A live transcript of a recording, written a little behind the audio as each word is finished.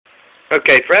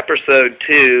Okay, for episode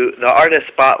 2, the artist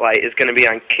spotlight is going to be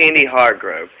on Candy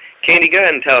Hargrove. Candy, go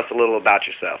ahead and tell us a little about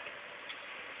yourself.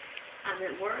 I'm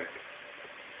at work.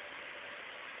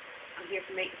 I'm here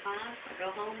from 8 to 5. I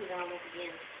go home and then I work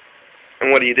again.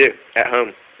 And what do you do at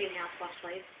home? Clean house, wash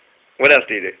plates, What else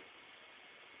do you do?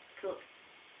 cook.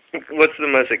 What's the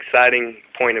most exciting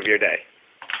point of your day?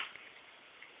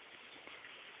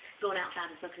 Going outside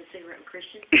and smoking a cigarette with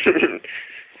Christian.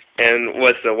 And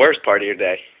what's the worst part of your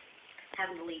day?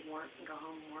 Having to leave work and go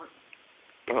home and work.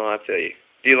 Oh, I feel you.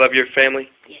 Do you love your family?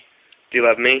 Yes. Do you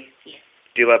love me? Yes.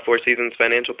 Do you love Four Seasons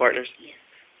Financial Partners? Yes.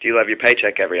 Do you love your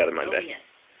paycheck every other Monday? Oh, yes.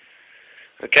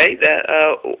 Okay,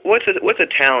 what's a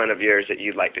talent of yours that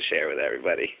you'd like to share with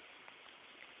everybody?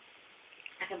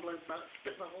 I can blow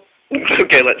spit bubbles.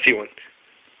 Okay, let's see one.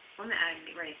 I'm going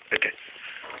to get ready. Okay.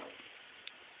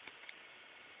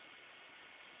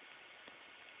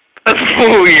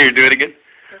 Oh, you're doing it again?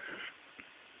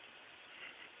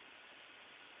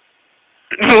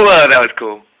 Whoa, that was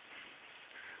cool.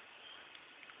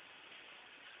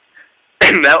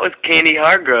 And that was Candy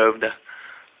Hargrove, the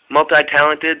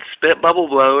multi-talented spit bubble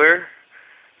blower.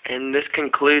 And this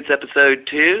concludes episode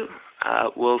 2.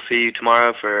 We'll see you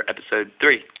tomorrow for episode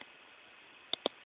 3.